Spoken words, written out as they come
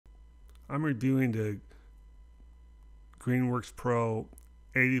I'm reviewing the Greenworks Pro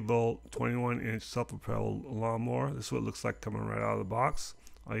 80 volt 21-inch self-propelled lawnmower. This is what it looks like coming right out of the box.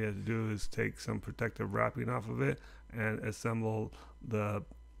 All you have to do is take some protective wrapping off of it and assemble the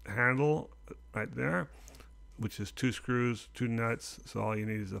handle right there, which is 2 screws, 2 nuts. So all you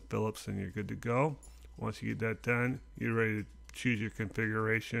need is a Phillips and you're good to go. Once you get that done, you're ready to choose your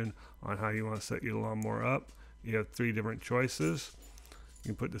configuration on how you want to set your lawnmower up. You have 3 different choices. You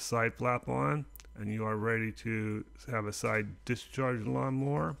can put the side flap on and you are ready to have a side discharge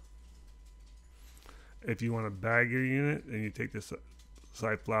lawnmower. If you want to bag your unit, then you take this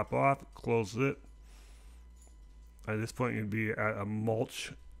side flap off, close it. At this point you'd be at a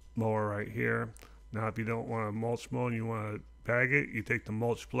mulch mower right here. Now if you don't want a mulch mower and you want to bag it, you take the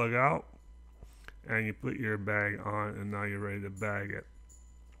mulch plug out and you put your bag on, and now you're ready to bag it.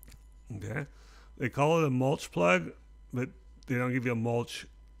 Okay, they call it a mulch plug, but they don't give you a mulch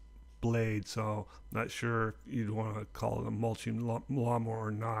blade, so not sure if you'd want to call it a mulching lawnmower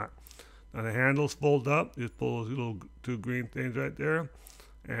or not. Now the handles fold up, just pull those little 2 green things right there,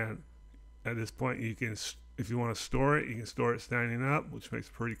 and at this point you can, if you want to store it, you can store it standing up, which makes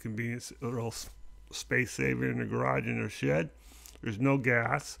it pretty convenient, a little space saver in the garage, in your shed. There's no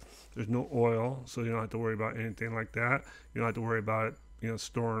gas, there's no oil, so you don't have to worry about anything like that. You don't have to worry about it,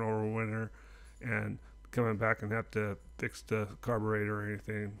 storing over winter and coming back and have to fix the carburetor or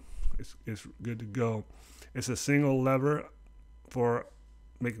anything. It's good to go. It's a single lever for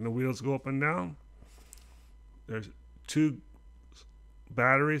making the wheels go up and down. There's 2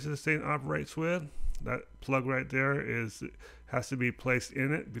 batteries this thing operates with. That plug right there has to be placed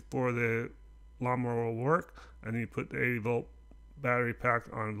in it before the lawnmower will work, and then you put the 80 volt battery pack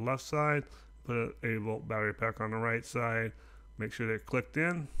on the left side, put an 80 volt battery pack on the right side, make sure they're clicked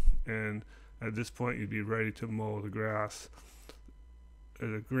in, and at this point you'd be ready to mow the grass.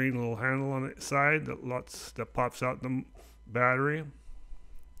 There's a green little handle on the side that pops out the battery,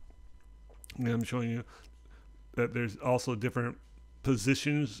 and I'm showing you that there's also different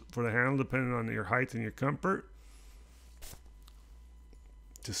positions for the handle depending on your height and your comfort.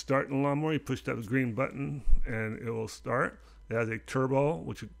 To start the lawnmower, you push that green button and it will start. It has a turbo,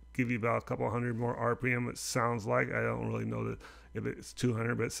 which will give you about a couple hundred more RPM. It sounds like, I don't really know that if it's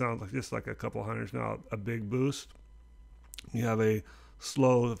 200, but it sounds like just like a couple hundreds now, a big boost. You have a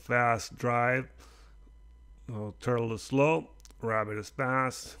slow, fast drive. Turtle is slow, rabbit is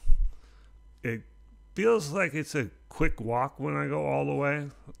fast. It feels like it's a quick walk when I go all the way,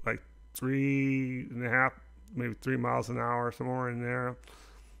 like 3.5, maybe 3 miles an hour, somewhere in there.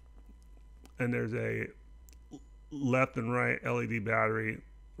 And there's a left and right LED battery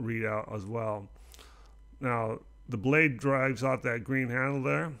readout as well. Now the blade drives off that green handle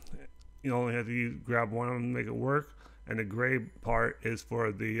there. You only have to grab one of them to make it work, and the gray part is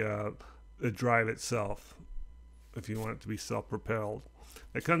for the drive itself, if you want it to be self-propelled.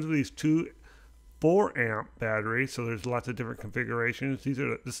 It comes with these 2 4-amp batteries, so there's lots of different configurations. This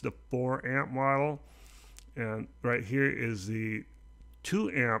is the 4-amp model, and right here is the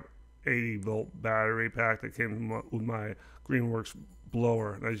 2-amp 80 volt battery pack that came with my Greenworks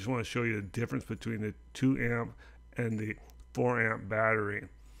blower. And I just want to show you the difference between the 2-amp and the 4-amp battery.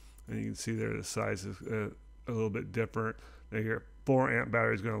 And you can see there the size is a little bit different. Now your 4-amp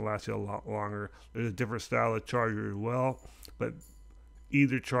battery is going to last you a lot longer. There's a different style of charger as well, but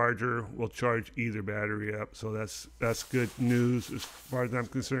either charger will charge either battery up. So that's good news as far as I'm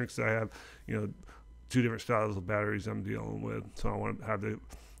concerned, because I have 2 different styles of batteries I'm dealing with. So I want to have the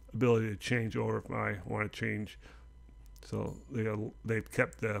ability to change over if I want to change. So they've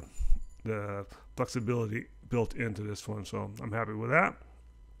kept the flexibility built into this one, so I'm happy with that.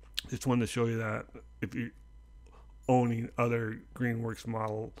 Just wanted to show you that if you're owning other Greenworks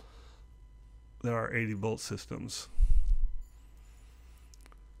model, there are 80 volt systems.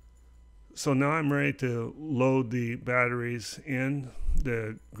 So now I'm ready to load the batteries in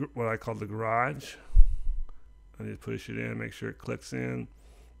what I call the garage. I just push it in, make sure it clicks in.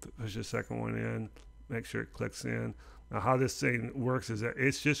 Push the second one in, make sure it clicks in. Now how this thing works is that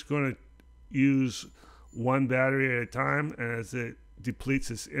it's just going to use one battery at a time, and as it depletes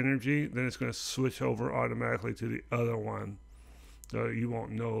its energy, then it's going to switch over automatically to the other one. So you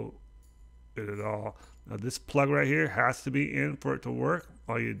won't know it at all. Now this plug right here has to be in for it to work.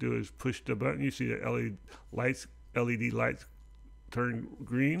 All you do is push the button. You see the LED lights turn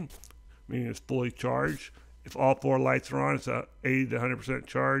green, meaning it's fully charged. If all 4 lights are on, it's a 80 to 100%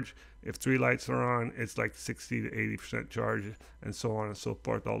 charge. If 3 lights are on, it's like 60 to 80% charge, and so on and so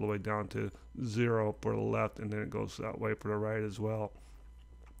forth, all the way down to 0 for the left, and then it goes that way for the right as well.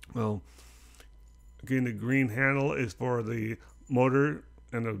 Well, again, the green handle is for the motor,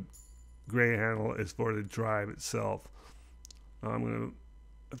 and the gray handle is for the drive itself.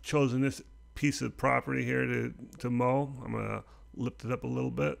 I've chosen this piece of property here to mow. I'm going to lift it up a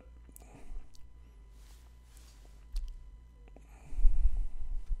little bit.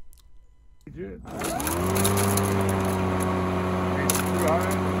 Good.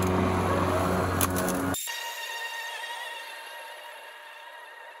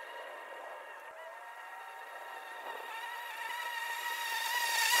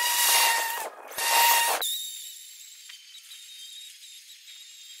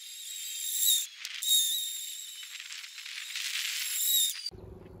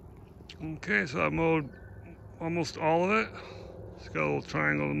 Okay, so I mowed almost all of it. It's got a little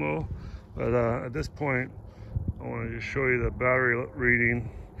triangle to mow, but at this point I want to just show you the battery reading.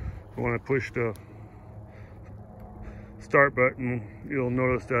 When I push the start button, you'll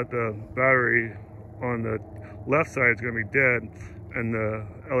notice that the battery on the left side is going to be dead and the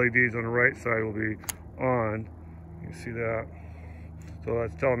LEDs on the right side will be on. You see that? So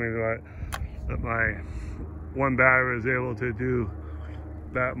that's telling me that my one battery is able to do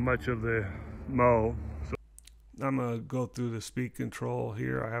that much of the mow. So I'm going to go through the speed control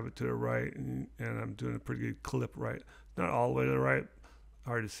here. I have it to the right, and I'm doing a pretty good clip right. Not all the way to the right,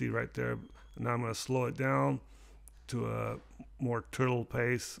 hard to see right there. And now I'm going to slow it down to a more turtle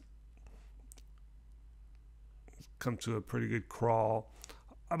pace. Come to a pretty good crawl.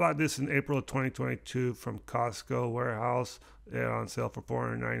 I bought this in April of 2022 from Costco warehouse. They're on sale for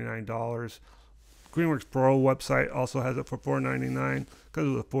 $499. Greenworks Pro website also has it for $499 because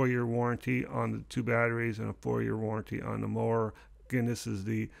of the 4-year warranty on the 2 batteries and a 4-year warranty on the mower. Again, this is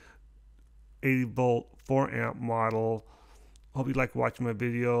the 80-volt 4-amp model. Hope you like watching my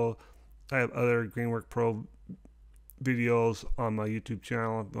video. I have other Greenworks Pro videos on my YouTube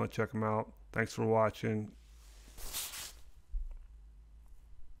channel if you want to check them out. Thanks for watching.